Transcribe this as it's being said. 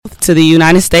to the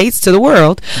United States, to the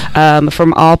world,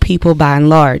 from all people by and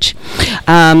large.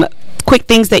 Quick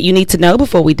things that you need to know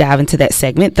before we dive into that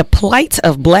segment. The plight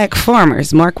of black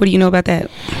farmers. Mark, what do you know about that?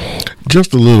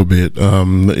 Just a little bit.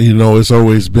 It's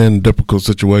always been a difficult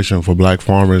situation for black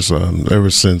farmers ever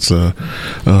since the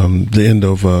end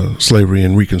of slavery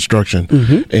and Reconstruction.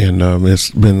 Mm-hmm. And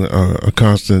it's been a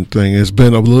constant thing. It's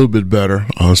been a little bit better,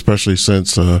 especially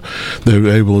since they were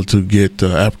able to get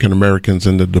African Americans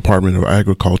in the Department of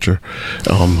Agriculture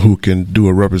who can do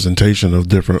a representation of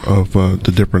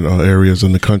the different areas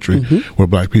in the country mm-hmm. where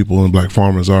black people and black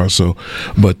farmers are.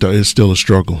 But it's still a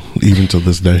struggle even to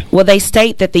this day. Well, they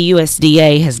state that the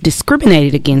USDA has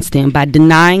discriminated against them by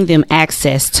denying them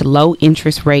access to low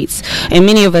interest rates. And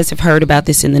many of us have heard about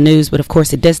this in the news, but of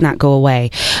course it does not go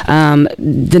away.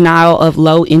 Denial of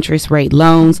low interest rate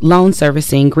loans, loan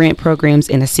servicing, grant programs,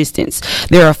 and assistance.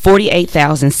 There are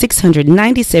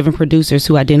 48,697 producers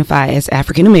who identify as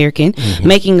African American, mm-hmm.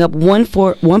 making up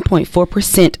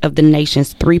 1.4% of the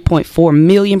nation's 3.4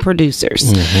 million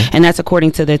producers. Mm-hmm. And that's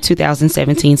according to the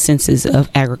 2017 Census of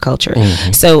Agriculture.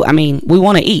 Mm-hmm. So, I mean, we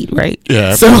want to eat, right?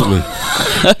 Yeah, absolutely.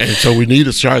 And so we need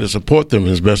to try to support them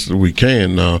as best as we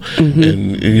can. Mm-hmm.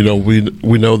 And,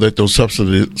 we know that those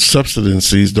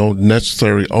subsidencies don't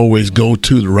necessarily always go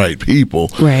to the right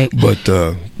people. Right. But,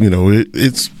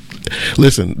 it's...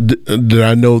 Listen,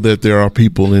 I know that there are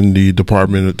people in the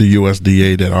department of the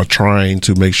USDA that are trying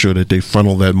to make sure that they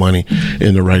funnel that money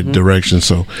in the right mm-hmm. direction.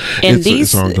 So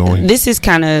it's ongoing. This is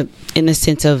kind of in the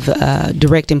sense of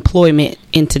direct employment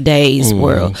in today's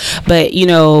world. But,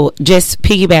 just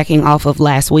piggybacking off of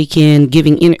last weekend,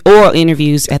 giving oral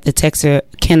interviews at the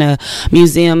Texarkana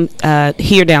Museum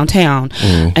here downtown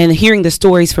and hearing the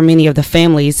stories from many of the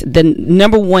families, the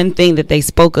number one thing that they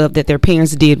spoke of that their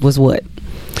parents did was what?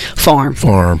 Farm.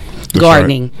 That's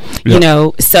gardening, right.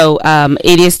 Yep. So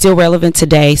it is still relevant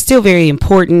today, still very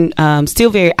important,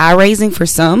 still very eye-raising for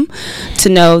some to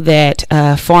know that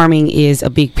farming is a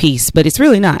big piece, but it's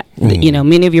really not.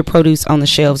 Many of your produce on the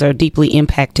shelves are deeply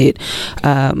impacted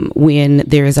when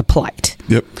there is a plight.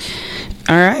 Yep.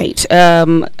 All right.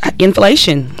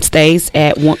 Inflation stays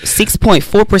at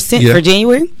 6.4% for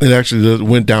January. It actually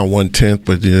went down 1/10,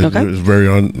 but it was very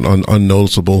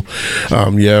unnoticeable.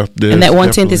 And that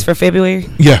 1/10 is for February?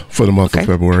 Yeah, for the month of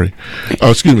February.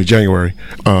 January.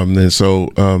 And so,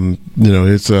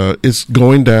 it's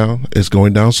going down. It's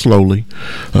going down slowly.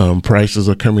 Prices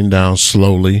are coming down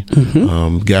slowly.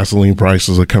 Mm-hmm. Gasoline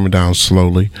prices are coming down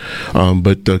slowly.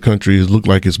 But the country looks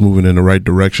like it's moving in the right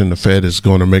direction. The Fed is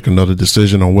going to make another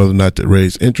decision on whether or not to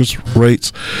raise interest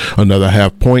rates another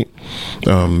 0.5 point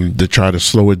to try to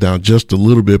slow it down just a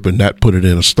little bit, but not put it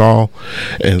in a stall.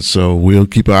 And so we'll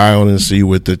keep an eye on it and see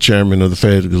what the chairman of the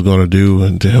Fed is going to do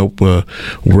and to help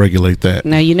regulate that.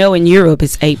 Now, in Europe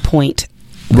it's 8.5%.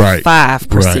 Right.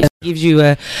 Gives you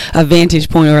a vantage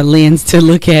point or a lens to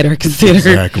look at or consider.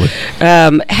 Exactly.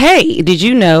 Hey, did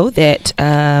you know that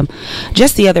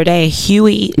just the other day,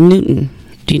 Huey Newton,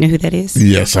 do you know who that is?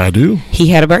 Yes, I do. He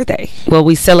had a birthday. Well,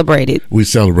 we celebrated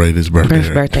his birthday.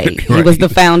 Right. He was the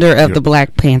founder of the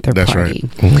Black Panther Party. Right.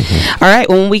 Mm-hmm. All right.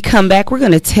 When we come back, we're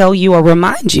going to tell you or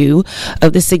remind you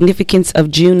of the significance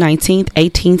of June 19th,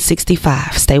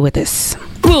 1865. Stay with us.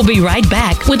 We'll be right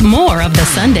back with more of The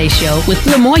Sunday Show with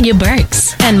Lamoya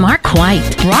Burks and Mark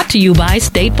White. Brought to you by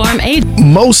State Farm Agent.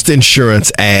 Most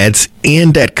insurance ads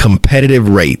end at competitive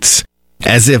rates,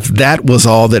 as if that was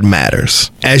all that matters.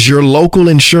 As your local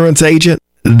insurance agent,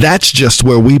 that's just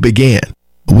where we begin.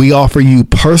 We offer you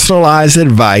personalized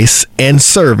advice and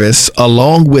service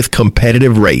along with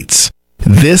competitive rates.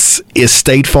 This is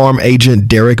State Farm Agent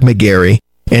Derek McGarry,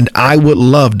 and I would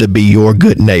love to be your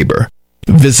good neighbor.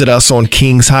 Visit us on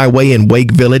Kings Highway in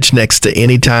Wake Village next to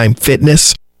Anytime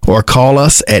Fitness, or call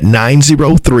us at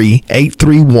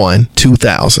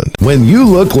 903-831-2000. When you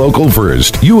look local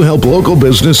first, you help local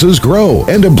businesses grow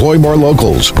and employ more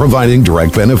locals, providing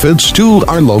direct benefits to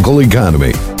our local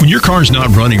economy. When your car's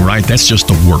not running right, that's just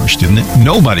the worst, isn't it?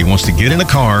 Nobody wants to get in a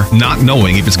car not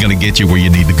knowing if it's going to get you where you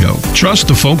need to go. Trust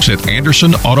the folks at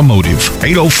Anderson Automotive,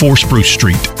 804 Spruce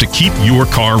Street, to keep your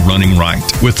car running right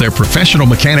with their professional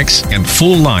mechanics and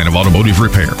full line of automotive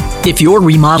repair. If you're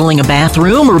remodeling a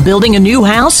bathroom or building a new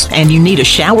house, and you need a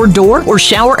shower door or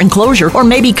shower enclosure, or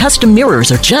maybe custom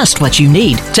mirrors are just what you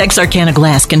need, Texarkana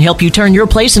Glass can help you turn your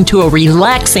place into a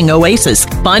relaxing oasis.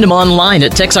 Find them online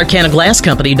at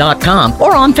TexarkanaGlassCompany.com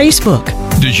or on Facebook.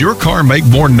 Does your car make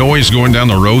more noise going down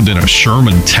the road than a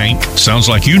Sherman tank? Sounds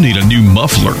like you need a new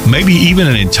muffler, maybe even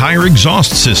an entire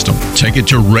exhaust system. Take it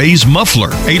to Ray's Muffler,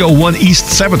 801 East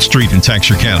 7th Street in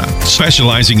Texarkana,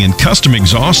 specializing in custom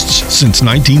exhausts since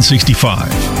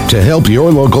 1965. To help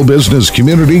your local business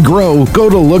community grow, go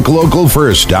to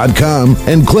looklocalfirst.com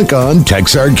and click on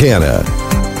Texarkana.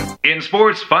 In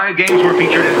sports, 5 games were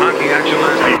featured in hockey action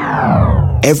last week.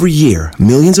 Every year,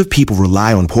 millions of people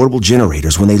rely on portable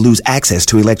generators when they lose access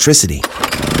to electricity.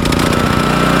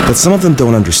 But some of them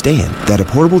don't understand that a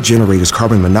portable generator's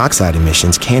carbon monoxide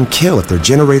emissions can kill if their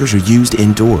generators are used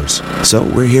indoors. So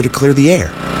we're here to clear the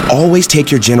air. Always take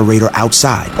your generator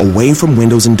outside, away from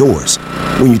windows and doors.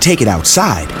 When you take it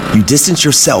outside, you distance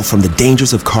yourself from the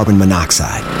dangers of carbon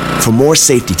monoxide. For more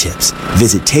safety tips,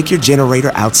 visit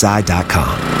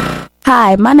takeyourgeneratoroutside.com.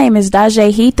 Hi, my name is Dajae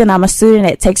Heath, and I'm a student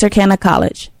at Texarkana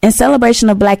College. In celebration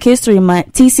of Black History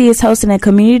Month, TC is hosting a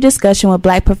community discussion with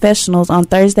Black professionals on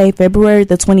Thursday, February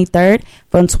the 23rd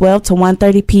from 12 to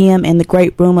 1:30 p.m. in the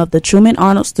Great Room of the Truman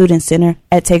Arnold Student Center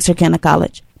at Texarkana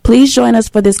College. Please join us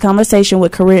for this conversation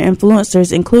with career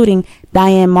influencers including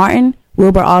Diane Martin,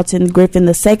 Wilbur Alton Griffin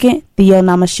II, Theo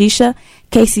Namashisha,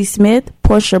 Casey Smith,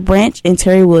 Portia Branch, and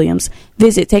Terry Williams.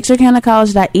 Visit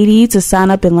texarkanacollege.edu to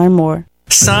sign up and learn more.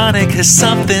 Sonic has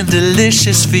something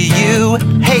delicious for you.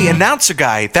 Hey, announcer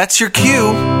guy, that's your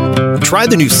cue. Try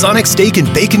the new Sonic Steak and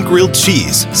Bacon Grilled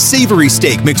Cheese. Savory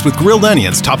steak mixed with grilled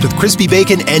onions topped with crispy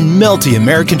bacon and melty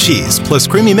American cheese, plus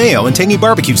creamy mayo and tangy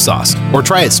barbecue sauce. Or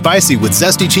try it spicy with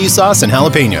zesty cheese sauce and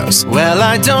jalapenos. Well,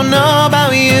 I don't know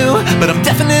about you, but I'm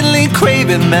definitely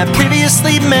craving that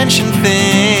previously mentioned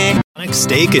thing. Sonic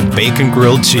Steak and Bacon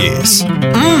Grilled Cheese.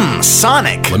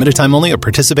 Sonic. Limited time only at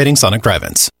participating Sonic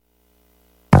drive-ins.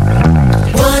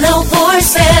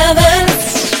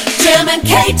 104.7 Jim and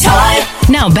K-Toy.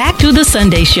 Now back to the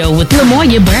Sunday Show with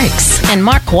Lamoya Burks and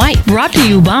Mark White. Brought to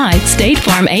you by State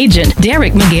Farm agent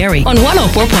Derek McGarry on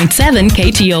 104.7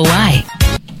 KTOY.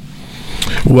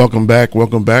 Welcome back,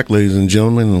 ladies and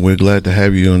gentlemen, and we're glad to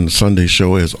have you on the Sunday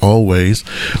Show as always.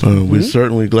 We're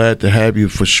certainly glad to have you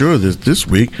for sure this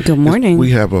week. Good morning.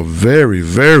 We have a very,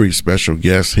 very special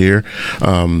guest here.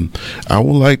 I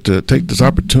would like to take this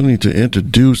opportunity to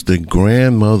introduce the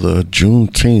grandmother of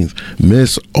Juneteenth,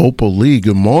 Miss Opal Lee.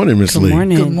 Good morning, Miss Lee. Good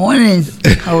morning. Good morning.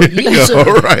 How are you, sir?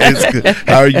 All right. It's good.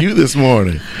 How are you this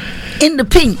morning? In the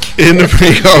pink. In the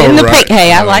pink. All in the right. pink.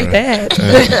 Hey, I like that.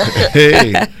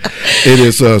 Hey, it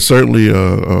is certainly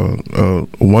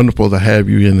wonderful to have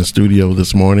you in the studio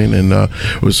this morning, and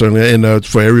we're certainly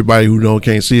for everybody who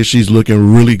can't see it, she's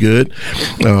looking really good,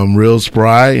 real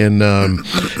spry, and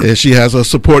she has a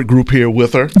support group here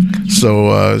with her,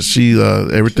 so she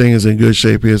everything is in good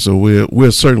shape here. So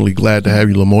we're certainly glad to have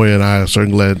you. Lamoya and I are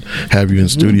certainly glad to have you in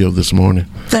studio this morning.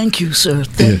 Thank you, sir.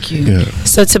 Thank you. Yeah.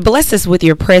 So to bless us with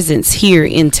your presence here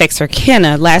in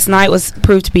Texarkana, last night was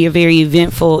proved to be a very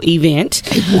eventful event.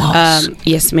 It was.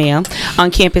 Yes, ma'am.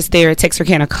 On campus there at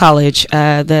Texarkana College,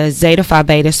 the Zeta Phi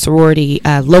Beta sorority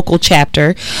local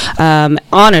chapter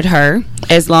honored her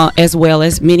as well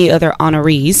as many other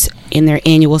honorees in their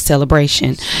annual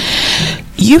celebration.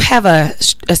 You have a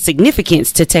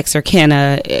significance to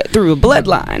Texarkana through a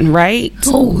bloodline, right?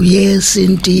 Oh, yes,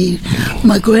 indeed.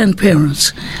 My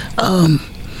grandparents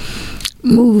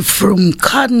moved from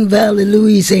Cotton Valley,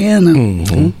 Louisiana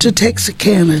to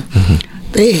Texarkana.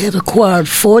 They had acquired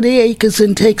 40 acres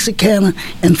in Texarkana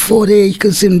and 40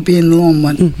 acres in Ben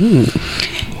Lomond.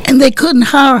 And they couldn't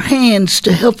hire hands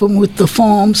to help them with the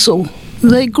farm, so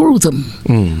they grew them.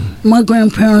 My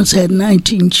grandparents had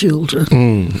 19 children,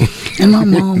 and my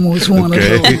mom was one of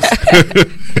those.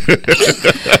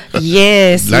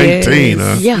 Yes, 19,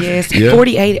 huh? Yes, Yeah.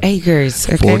 48 acres.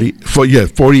 Okay.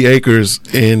 40 acres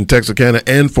in Texarkana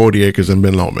and 40 acres in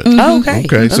Ben Lomond. Oh, okay.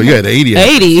 Okay, so you had 80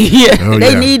 acres. 80, yeah. Oh,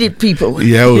 They needed people.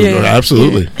 Yeah,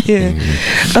 absolutely. Yeah.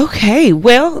 Okay.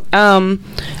 Well,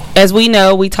 as we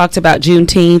know, we talked about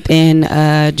Juneteenth and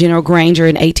General Granger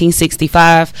in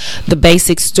 1865, the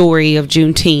basic story of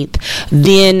Juneteenth.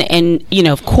 Then, and,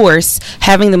 of course,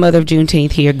 having the mother of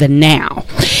Juneteenth here, the now.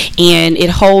 And it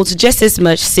holds just as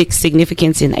much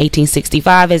significance in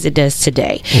 1865 as it does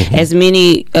today. As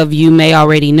many of you may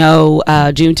already know,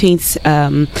 Juneteenth's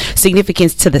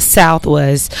significance to the South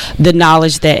was the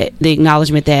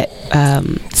acknowledgement that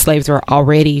slaves were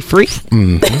already free.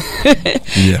 And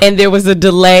there was a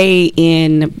delay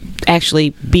in actually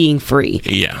being free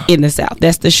in the South.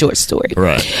 That's the short story.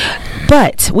 Right.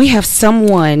 But we have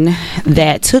someone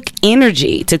that took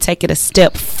energy to take it a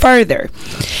step further.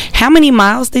 How many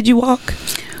miles did you walk?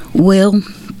 Well,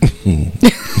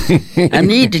 I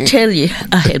need to tell you,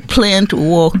 I had planned to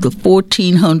walk the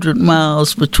 1,400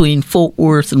 miles between Fort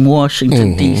Worth and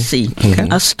Washington, D.C.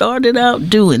 I started out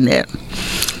doing that,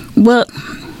 but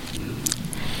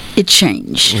it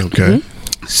changed. Okay.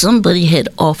 Somebody had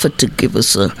offered to give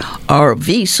us a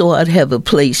RV so I'd have a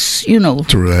place, to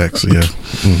relax, yeah.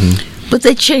 But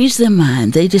they changed their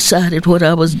mind. They decided what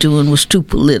I was doing was too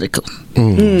political.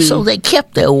 So they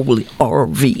kept their old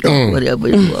RV or whatever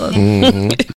it was.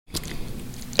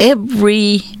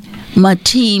 My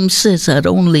team says I'd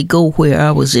only go where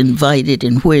I was invited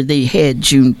and where they had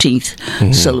Juneteenth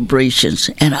celebrations.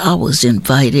 And I was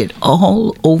invited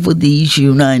all over these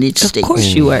United States. Of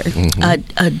course you were. I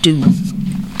do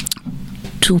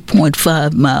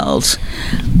 2.5 miles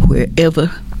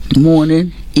wherever,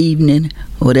 morning, evening,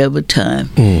 whatever time.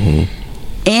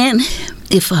 And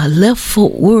if I left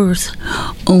Fort Worth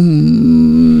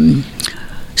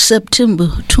September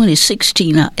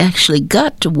 2016, I actually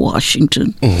got to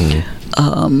Washington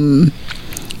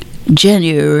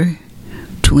January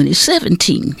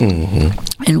 2017.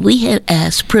 And we had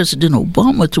asked President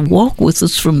Obama to walk with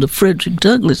us from the Frederick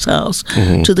Douglass House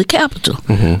to the Capitol.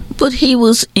 But he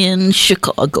was in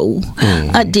Chicago.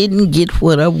 I didn't get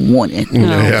what I wanted.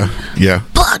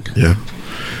 But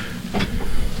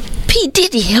P.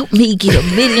 Diddy helped me get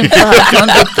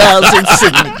 1,500,000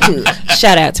 signatures.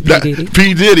 Shout out to P. Diddy.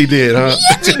 P. Diddy did, huh?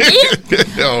 Yes, he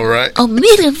did. All right.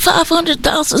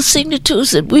 1,500,000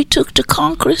 signatures that we took to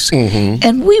Congress,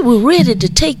 and we were ready to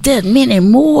take that many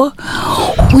more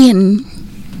when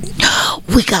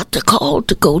we got the call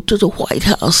to go to the White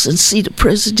House and see the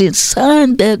president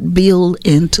sign that bill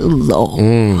into law.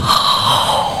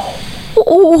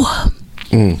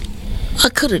 I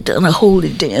could have done a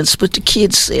holy dance, but the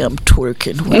kids say I'm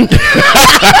twerking.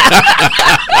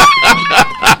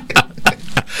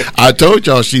 I told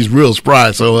y'all she's real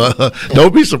spry, so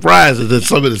don't be surprised that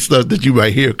some of the stuff that you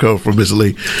might hear come from Miss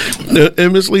Lee.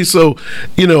 And Miss Lee, so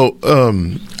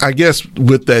I guess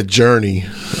with that journey,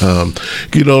 a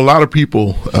lot of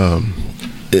people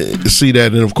see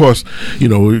that, and of course,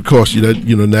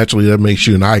 naturally that makes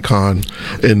you an icon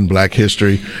in Black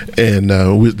history, and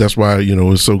that's why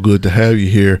it's so good to have you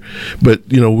here. But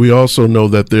we also know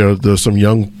that there's some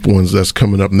young ones that's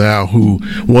coming up now who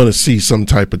want to see some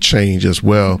type of change as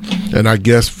well, and I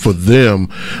guess for them,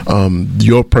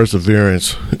 your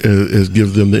perseverance is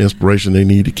gives them the inspiration they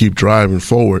need to keep driving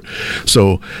forward.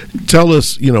 So, tell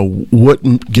us, what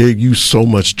gave you so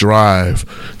much drive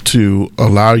to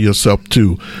allow yourself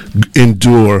to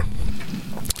endure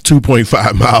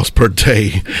 2.5 miles per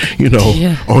day,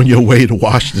 on your way to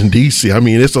Washington, D.C. I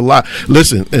mean, it's a lot.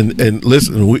 Listen, and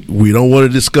listen, we don't want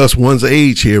to discuss one's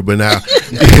age here, but now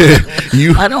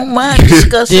I don't mind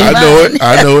discussing I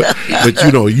know it. But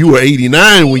you were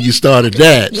 89 when you started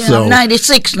that. Yeah, so I'm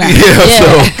 96 now.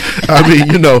 So I mean,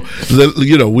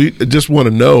 we just want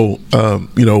to know,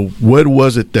 what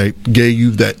was it that gave you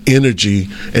that energy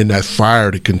and that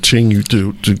fire to continue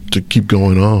to keep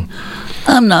going on?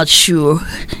 I'm not sure.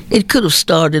 It could have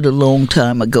started a long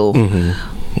time ago.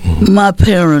 My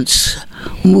parents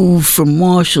moved from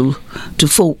Marshall to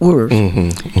Fort Worth,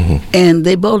 and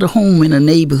they bought a home in a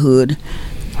neighborhood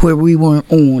where we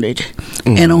weren't wanted.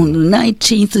 And on the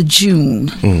 19th of June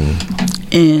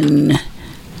in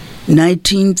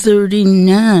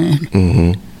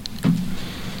 1939,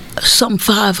 some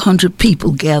 500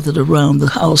 people gathered around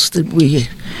the house that we had.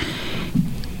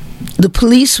 The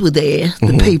police were there,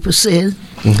 the paper said,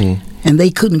 and they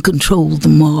couldn't control the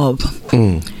mob.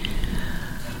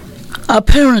 Our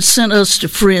parents sent us to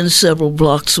friends several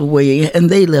blocks away, and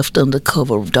they left under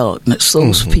cover of darkness.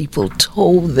 Those people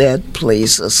tore that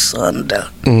place asunder.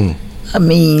 I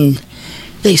mean,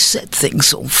 they set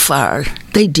things on fire.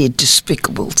 They did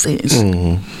despicable things.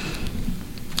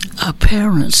 Our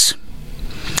parents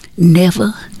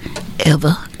never,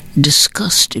 ever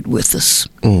discussed it with us.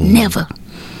 Never.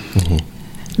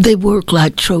 They worked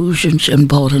like Trojans and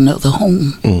bought another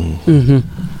home.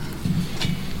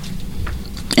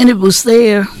 And it was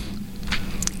there,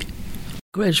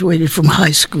 graduated from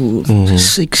high school,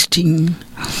 16.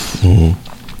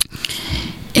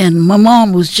 And my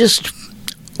mom was just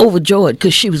overjoyed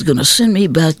because she was going to send me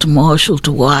back to Marshall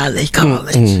to Wiley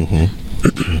College.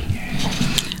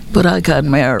 But I got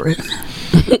married.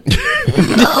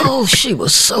 Oh, she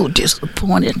was so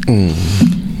disappointed.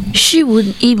 She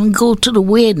wouldn't even go to the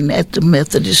wedding at the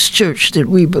Methodist church that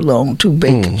we belonged to,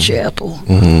 Bacon Chapel.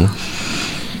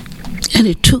 And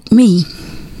it took me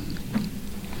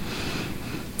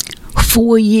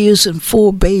 4 years and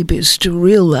 4 babies to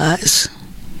realize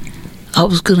I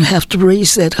was going to have to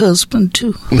raise that husband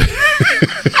too.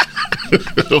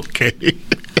 Okay.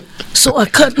 So I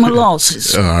cut my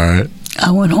losses. All right.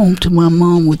 I went home to my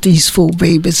mom with these 4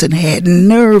 babies and had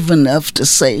nerve enough to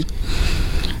say,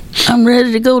 I'm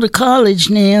ready to go to college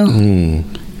now.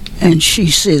 And she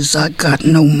says, I got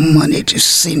no money to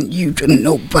send you to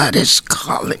nobody's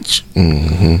college.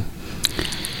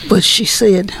 But she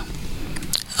said,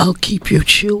 I'll keep your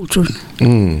children.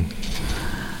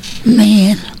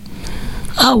 Man,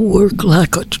 I work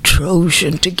like a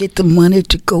Trojan to get the money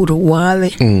to go to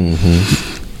Wiley.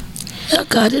 I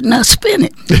got it and I spent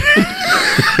it.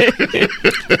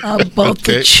 I bought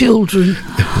the children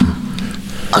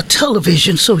a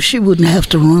television so she wouldn't have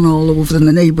to run all over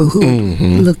the neighborhood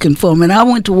looking for me. And I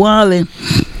went to Wiley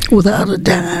without a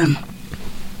dime.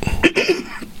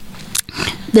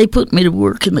 They put me to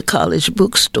work in the college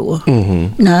bookstore.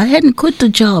 Now, I hadn't quit the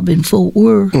job in Fort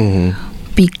Worth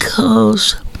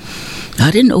because I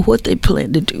didn't know what they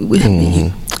planned to do with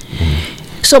me.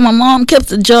 So my mom kept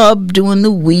the job during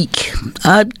the week.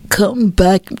 I'd go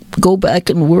back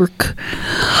and work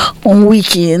on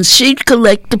weekends. She'd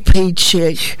collect the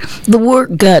paycheck. The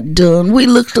work got done. We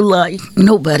looked alike.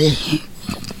 Nobody,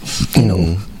 you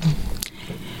know.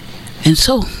 And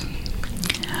so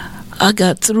I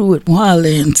got through at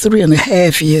Wiley in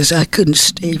 3.5 years. I couldn't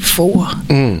stay 4.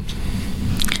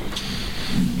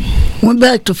 Went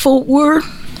back to Fort Worth.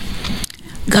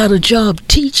 Got a job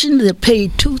teaching that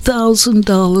paid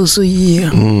 $2,000 a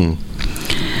year.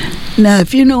 Now,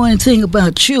 if you know anything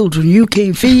about children, you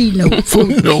can't feed no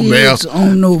food No, kids ma'am.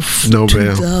 on no No,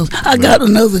 ma'am. $2,000. I got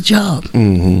another job.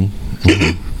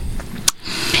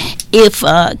 If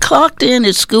I clocked in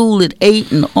at school at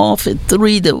 8 and off at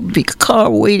 3, there would be a car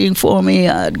waiting for me.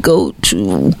 I'd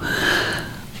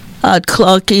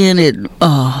clock in at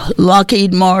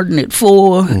Lockheed Martin at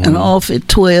 4 and off at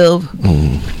 12.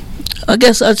 I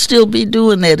guess I'd still be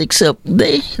doing that, except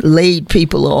they laid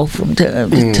people off from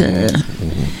time to time.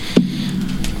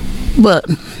 But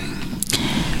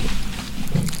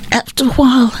after a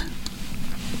while,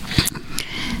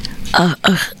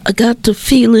 I got to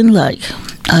feeling like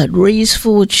I'd raised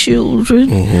 4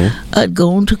 children. I'd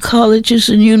gone to colleges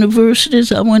and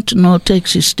universities. I went to North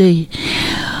Texas State.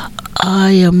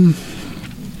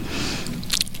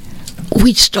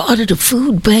 We started a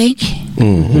food bank.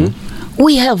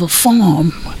 We have a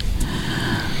farm.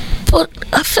 But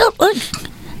I felt like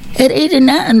at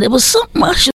 89 there was something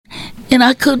and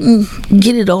I couldn't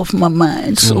get it off my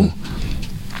mind. So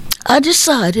I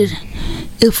decided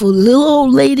if a little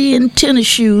old lady in tennis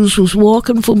shoes was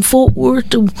walking from Fort Worth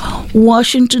to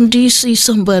Washington, D.C.,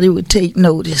 somebody would take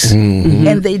notice.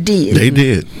 And they did. They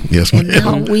did. Yes, ma'am. And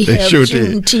now we They have sure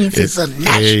Juneteenth as a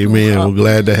national Amen. holiday. We're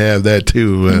glad to have that,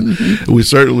 too. We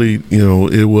certainly,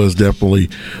 it was definitely...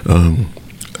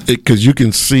 because you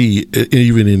can see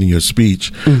even in your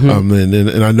speech,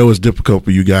 and I know it's difficult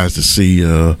for you guys to see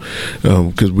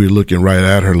because we're looking right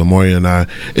at her, Lamoya and I,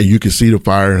 and you can see the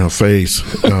fire in her face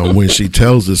when she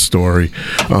tells this story.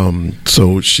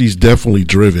 So she's definitely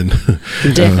driven,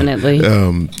 Definitely,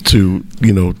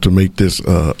 to make this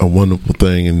a wonderful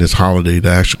thing and this holiday to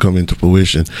actually come into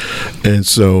fruition. And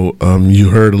so you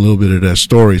heard a little bit of that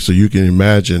story, so you can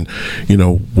imagine,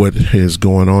 what is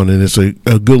going on, and it's a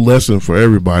good lesson for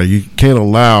everybody. You can't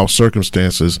allow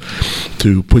circumstances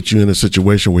to put you in a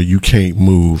situation where you can't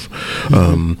move.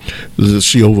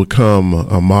 She overcome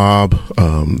a mob,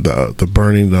 the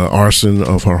burning, the arson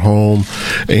of her home,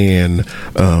 and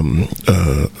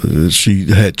she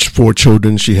had 4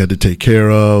 children she had to take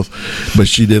care of, but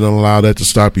she didn't allow that to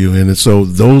stop you. And so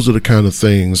those are the kind of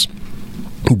things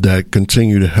that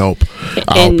continue to help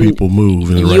our people move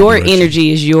in the right your direction.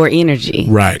 energy is your energy,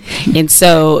 right? And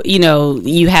so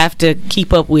you have to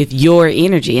keep up with your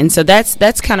energy, and so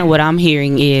that's kind of what I'm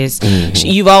hearing is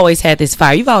you've always had this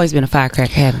fire. You've always been a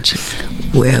firecracker, haven't you?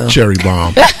 Well, cherry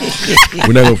bomb.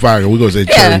 We're not gonna fire. We're gonna say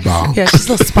cherry bomb. Yeah, she's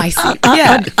a little spicy.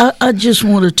 I just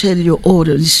want to tell your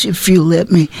audience, if you let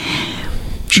me,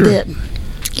 that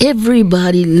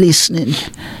everybody listening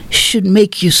should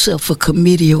make yourself a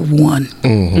committee of one.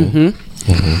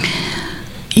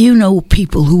 You know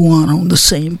people who aren't on the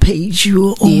same page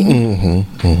you're on.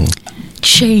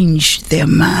 Change their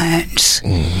minds.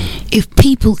 If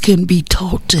people can be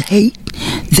taught to hate,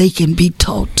 they can be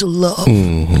taught to love.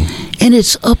 And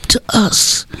it's up to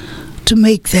us to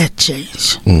make that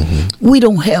change. We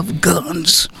don't have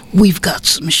guns. We've got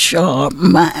some sharp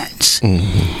minds.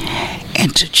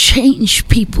 And to change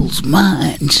people's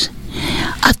minds,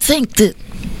 I think that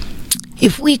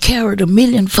if we carried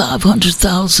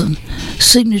 1,500,000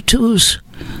 signatures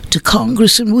to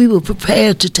Congress and we were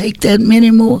prepared to take that many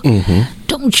more,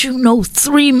 Don't you know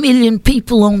 3 million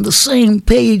people on the same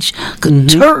page could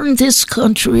turn this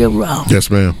country around?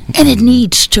 Yes, ma'am. And it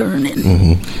needs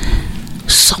turning.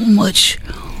 So much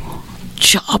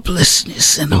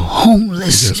joblessness and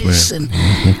homelessness and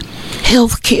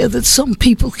health care that some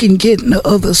people can get and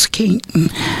others can't.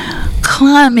 And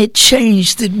climate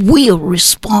change that we're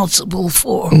responsible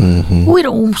for. We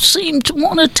don't seem to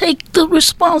want to take the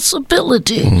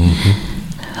responsibility.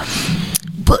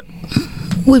 But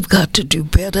we've got to do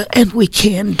better, and we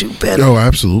can do better. Oh,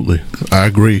 absolutely. I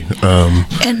agree.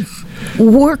 And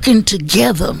working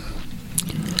together,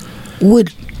 we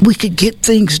could get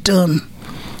things done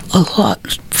a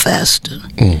lot faster.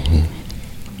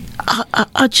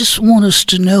 I just want us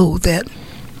to know that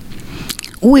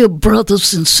we're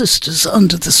brothers and sisters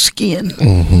under the skin.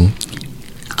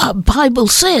 Our Bible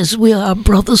says we are our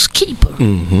brother's keeper.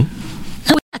 And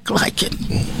we act like it.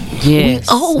 Yes.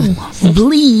 We all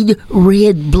bleed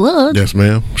red blood. Yes,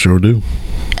 ma'am. Sure do.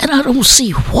 And I don't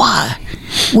see why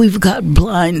we've got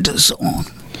blinders on.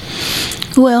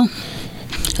 Well,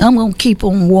 I'm going to keep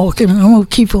on walking, and I'm going to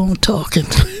keep on talking.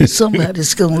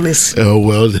 Somebody's going to listen. Oh,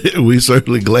 well, we're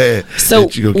certainly glad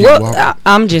that you're going to keep walking.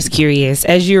 I'm just curious,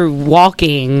 as you're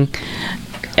walking,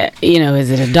 is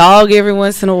it a dog every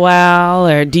once in a while,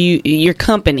 or do you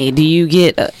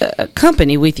get a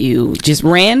company with you, just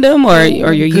random, or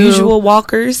your usual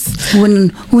walkers?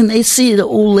 When they see the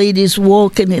old ladies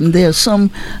walking, and there's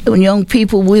some young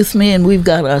people with me, and we've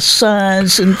got our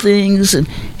signs and things, and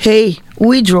hey,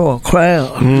 we draw a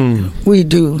crowd. We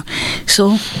do.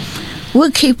 So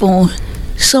we'll keep on.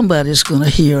 Somebody's going to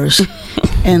hear us.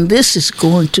 And this is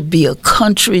going to be a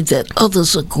country that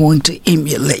others are going to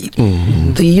emulate.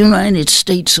 The United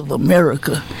States of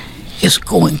America is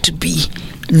going to be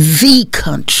the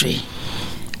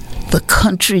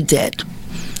country that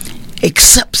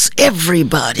accepts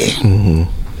everybody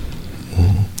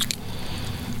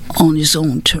on his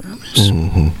own terms.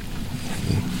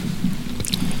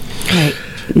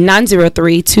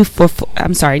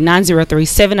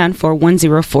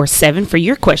 903-794-1047 for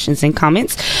your questions and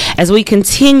comments as we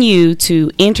continue to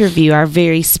interview our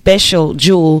very special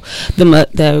Jewel,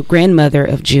 the grandmother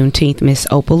of Juneteenth, Miss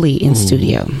Opal Lee, in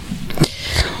studio.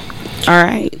 All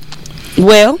right.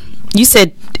 Well, you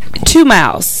said 2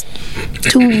 miles.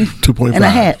 2.5 and a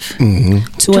half.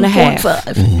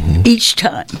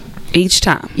 2.5 each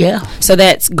time. Yeah. So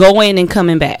that's going and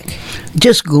coming back.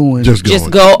 Just going.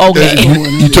 Just go. Okay.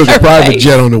 You took a private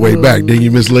jet on the way back, didn't you,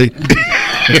 Miss Lee?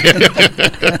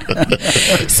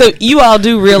 So you all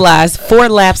do realize 4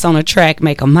 laps on a track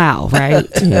make a mile, right?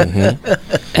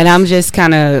 And I'm just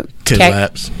kind of 10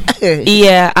 laps.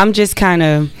 Yeah, I'm just kind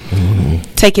of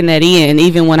taking that in.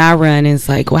 Even when I run, it's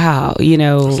like, wow, That's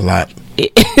a lot.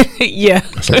 Yeah,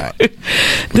 that's a lot.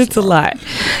 That's a lot.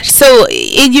 So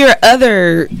in your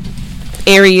other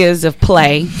areas of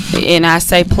play, and I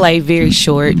say play very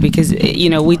short because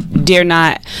we dare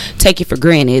not take it for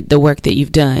granted, the work that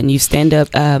you've done. You stand up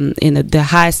in the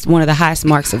highest, one of the highest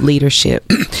marks of leadership.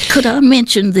 Could I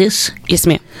mention this? Yes,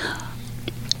 ma'am.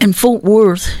 In Fort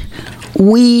Worth,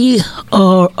 we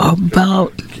are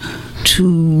about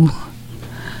to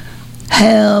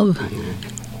have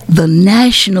the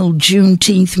National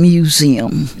Juneteenth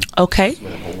Museum. Okay.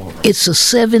 It's a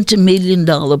 $70 million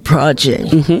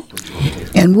project.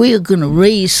 And we are going to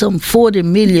raise some $40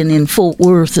 million in Fort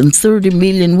Worth, and $30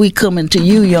 million we coming to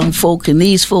you young folk and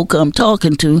these folk I'm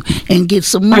talking to and get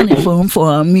some money for them for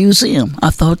our museum.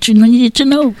 I thought you needed to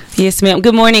know. Yes, ma'am.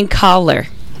 Good morning, caller.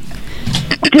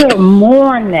 Good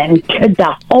morning to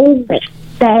the whole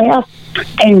staff,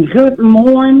 and good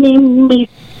morning, Miss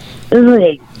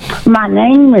Lee. My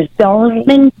name is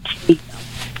Darlene T,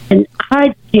 and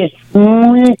I just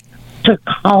wanted to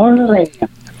call in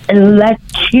and let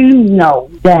you know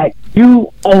that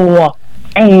you are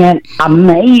an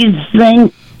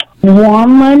amazing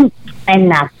woman,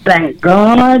 and I thank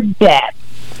God that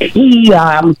He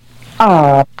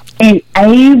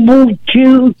enabled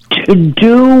you to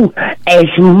do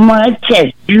as much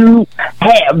as you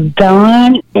have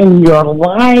done in your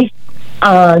life.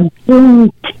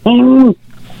 Juneteenth,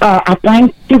 I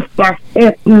thank you for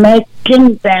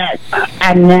making that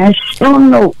a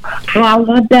national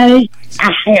holiday.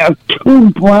 I have 2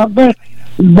 brothers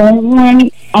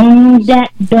born on that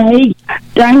day.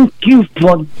 Thank you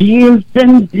for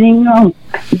giving them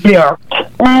their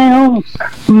crown.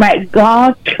 May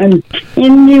God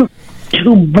continue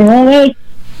to bless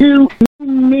you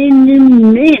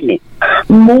many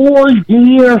more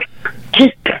years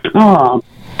to come.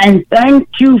 And thank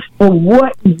you for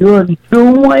what you're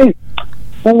doing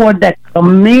for the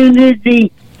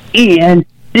community in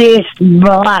this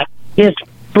Black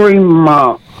History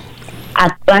Month. I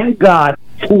thank God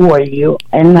for you,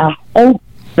 and I hope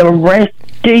the rest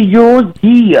of your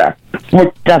year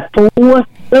with the force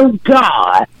of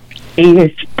God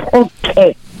is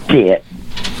protected.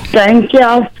 Thank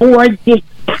y'all for this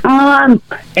time,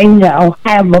 and y'all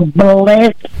have a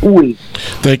blessed week.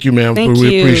 Thank you, ma'am.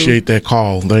 We appreciate that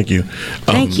call. Thank you.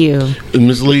 Thank you. And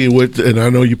Ms. Lee, and I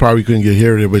know you probably couldn't get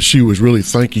here, but she was really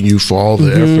thanking you for all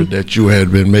the effort that you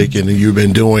had been making and you've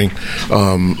been doing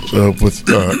with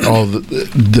all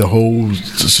the whole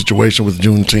situation with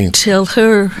Juneteenth. Tell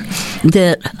her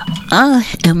that I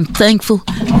am thankful.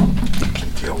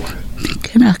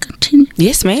 Can I continue?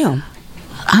 Yes, ma'am.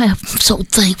 I am so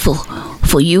thankful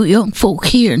for you young folk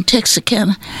here in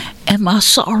Texarkana and my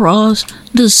sorors,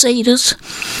 the Zetas.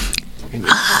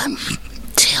 I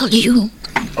tell you,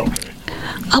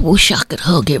 I wish I could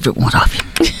hug every one of you.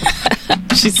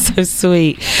 She's so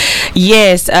sweet.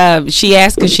 Yes, she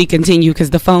asked could she continue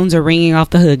because the phones are ringing off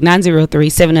the hook.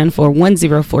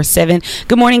 903-794-1047.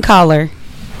 Good morning, caller.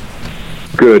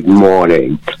 Good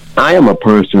morning. I am a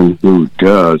person who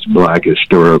does Black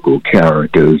historical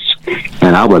characters,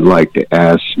 and I would like to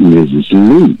ask Mrs.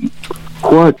 Lee,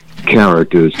 what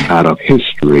characters out of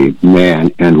history,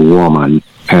 man and woman,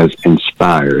 has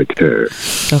inspired her?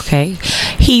 Okay.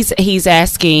 He's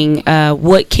asking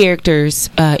what characters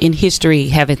in history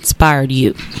have inspired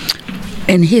you?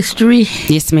 In history?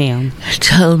 Yes, ma'am.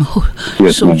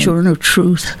 Yes, Sojourner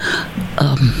Truth.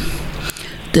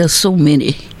 There's so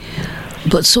many.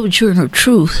 But Sojourner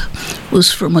Truth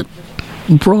was from a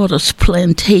Broadus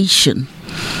plantation.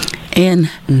 And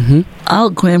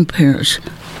our grandparents,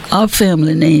 our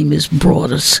family name is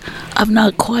Broadus. I've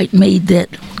not quite made that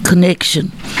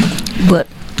connection, but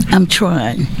I'm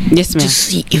trying to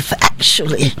see if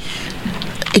actually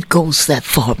it goes that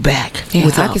far back. Yeah,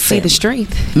 I can see the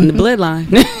strength in the bloodline.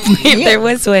 If there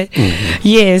was one.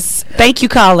 Yes. Thank you,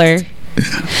 caller.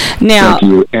 Now,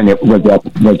 thank you. And it was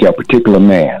that particular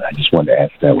man. I just wanted to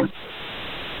ask that one.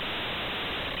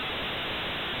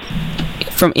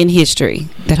 From in history,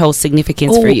 that holds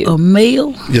significance for you. A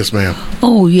male? Yes, ma'am.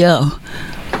 Oh, yeah.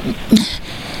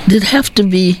 It'd have to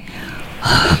be,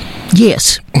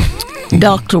 yes,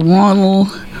 Dr. Ronald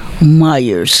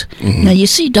Myers. Now, you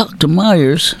see, Dr.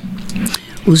 Myers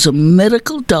was a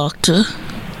medical doctor.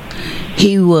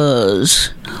 He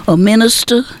was a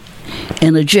minister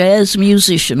and a jazz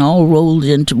musician all rolled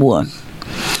into one.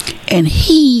 And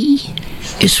he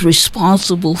is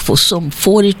responsible for some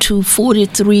 42,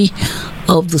 43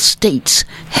 of the states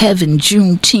having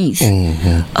Juneteenth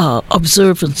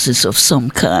observances of some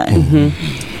kind.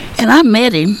 And I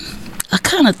met him. I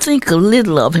kind of think a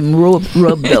little of him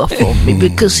rubbed off on me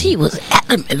because he was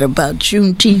adamant about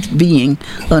Juneteenth being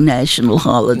a national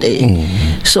holiday.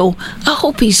 So I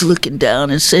hope he's looking down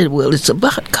and said, well, it's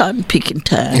about cotton picking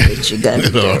time that you got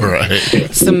to do. All right.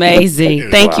 It's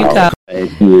amazing. Thank you, Carl.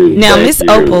 Now, Miss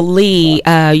Opal Lee,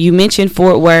 you mentioned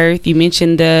Fort Worth. You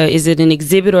mentioned is it an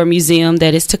exhibit or museum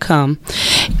that is to come?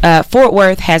 Fort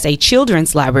Worth has a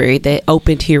children's library that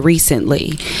opened here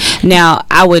recently. Now,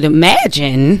 I would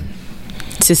imagine,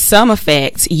 to some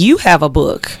effect, you have a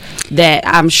book that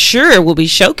I'm sure will be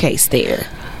showcased there.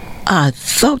 I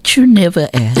thought you never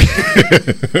asked.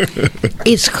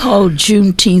 It's called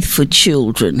Juneteenth for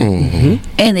Children.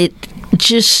 And it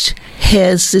just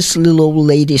has this little old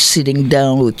lady sitting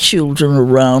down with children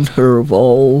around her of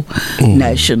all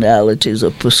nationalities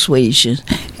or persuasions.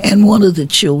 And one of the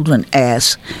children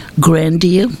asks,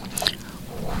 Grandia,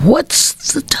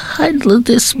 what's the title of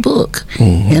this book?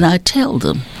 And I tell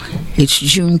them, it's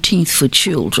Juneteenth for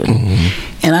Children.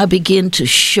 And I begin to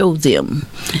show them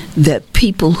that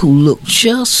people who look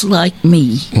just like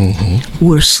me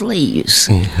were slaves.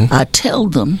 I tell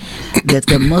them that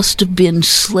there must have been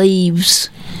slaves,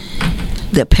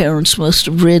 their parents must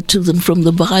have read to them from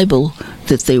the Bible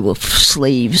that they were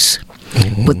slaves.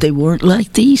 But they weren't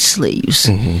like these slaves.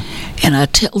 And I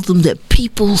tell them that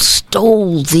people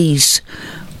stole these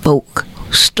folk,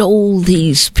 stole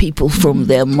these people from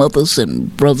their mothers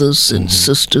and brothers and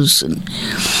sisters and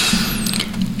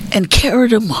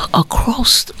carried them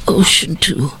across the ocean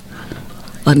to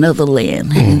another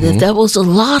land. And that there was a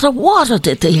lot of water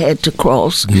that they had to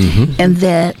cross, and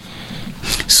that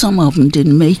some of them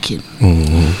didn't make it.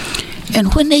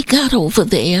 And when they got over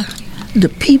there, the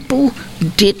people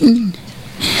didn't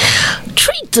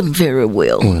treat them very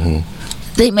well.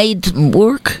 They made them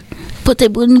work, but they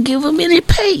wouldn't give them any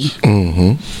pay.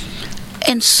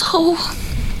 And so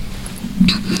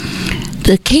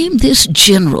there came this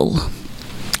general.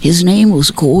 His name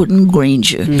was Gordon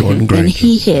Granger. And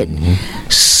he had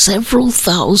several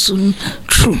thousand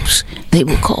troops. They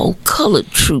were called colored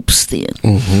troops then.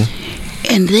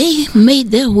 And they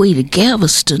made their way to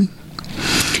Galveston,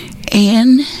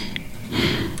 and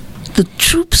the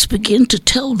troops began to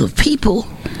tell the people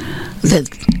that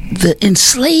the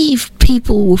enslaved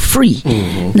people were free.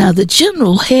 Mm-hmm. Now, the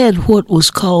general had what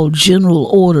was called General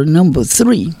Order Number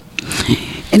 3,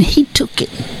 and he took it.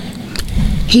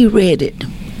 He read it,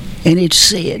 and it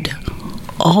said,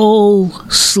 all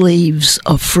slaves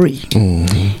are free.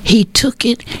 Mm-hmm. He took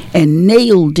it and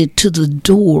nailed it to the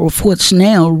door of what's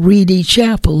now Reedy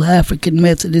Chapel, African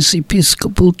Methodist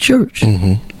Episcopal Church.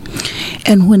 Mm-hmm.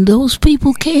 And when those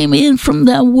people came in from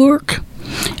their work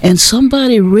and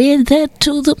somebody read that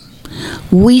to them,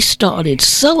 we started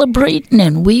celebrating,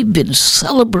 and we've been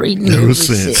celebrating ever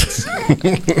since.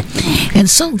 And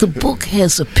so the book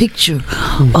has a picture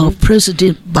of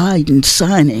President Biden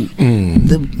signing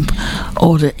the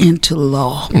order into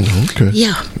law. Okay.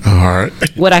 Yeah. All right.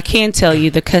 What I can tell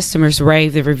you, the customers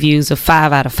rave the reviews of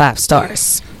 5 out of 5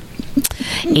 stars.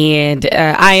 And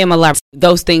I am a lot.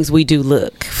 Those things we do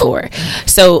look for.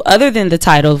 So other than the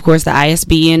title, of course, the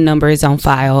ISBN number is on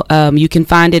file. You can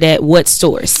find it at what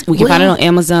stores? We can find it on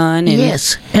Amazon. And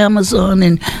yes, Amazon.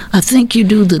 And I think you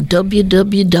do the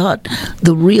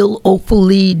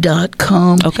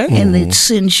www.therealopalee.com. Okay. And it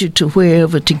sends you to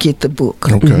wherever to get the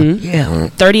book. Okay. Mm-hmm. Yeah.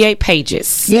 38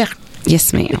 pages. Yeah.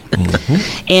 Yes, ma'am.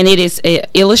 Mm-hmm. And it is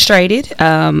illustrated.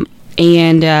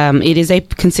 And it is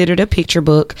considered a picture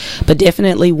book, but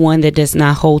definitely one that does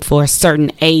not hold for a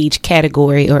certain age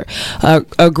category or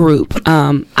a group.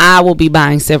 I will be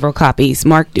buying several copies.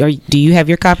 Mark, do you have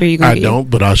your copy? I don't,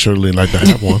 but I surely like to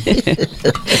have one.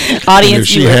 Audience, and if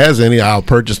she has any, I'll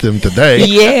purchase them today.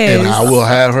 Yes. And I will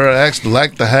have her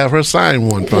like to have her sign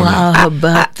one for me. How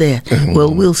about that?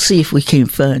 Well, we'll see if we can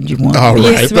find you one. All right.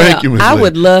 Yes, Thank you, Ms. I Lee.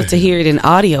 would love to hear it in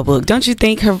audiobook. Don't you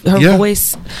think her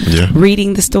voice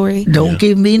reading the story? Don't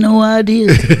give me no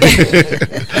ideas.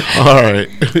 All right.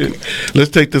 Let's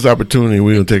take this opportunity.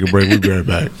 We're going to take a break. We'll be right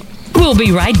back. We'll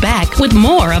be right back with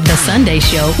more of The Sunday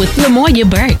Show with Lamoya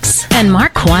Burks and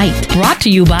Mark White. Brought to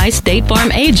you by State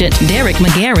Farm agent Derek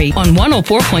McGarry on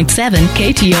 104.7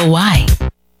 KTOY.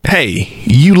 Hey,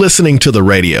 you listening to the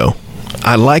radio?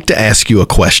 I'd like to ask you a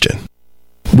question.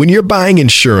 When you're buying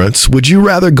insurance, would you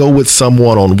rather go with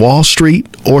someone on Wall Street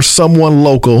or someone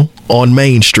local on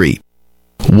Main Street?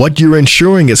 What you're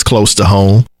insuring is close to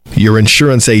home. Your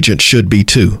insurance agent should be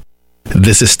too.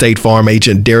 This is State Farm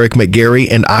agent Derek McGarry,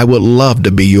 and I would love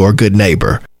to be your good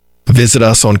neighbor. Visit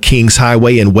us on Kings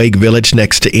Highway in Wake Village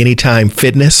next to Anytime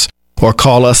Fitness, or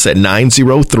call us at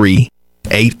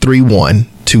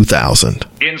 903-831-2000.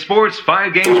 In sports,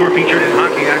 5 games were featured in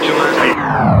hockey action last week.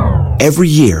 Every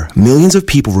year, millions of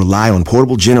people rely on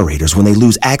portable generators when they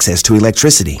lose access to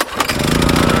electricity.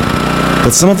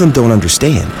 But some of them don't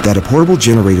understand that a portable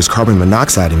generator's carbon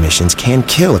monoxide emissions can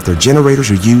kill if their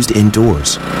generators are used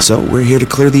indoors. So we're here to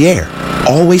clear the air.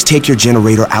 Always take your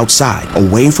generator outside,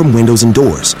 away from windows and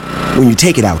doors. When you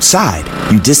take it outside,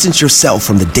 you distance yourself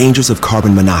from the dangers of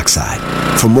carbon monoxide.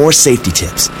 For more safety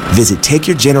tips, visit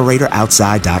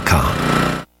takeyourgeneratoroutside.com.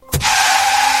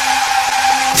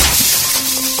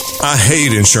 I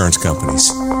hate insurance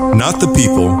companies. Not the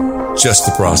people, just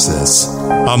the process.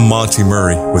 I'm Monty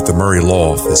Murray with the Murray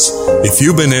Law Office. If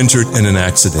you've been injured in an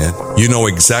accident, you know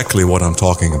exactly what I'm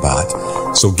talking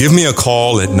about. So give me a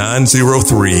call at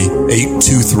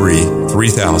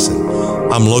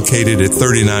 903-823-3000. I'm located at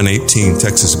 3918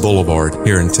 Texas Boulevard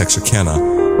here in Texarkana.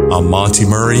 I'm Monty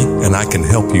Murray, and I can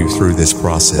help you through this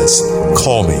process.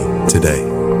 Call me today.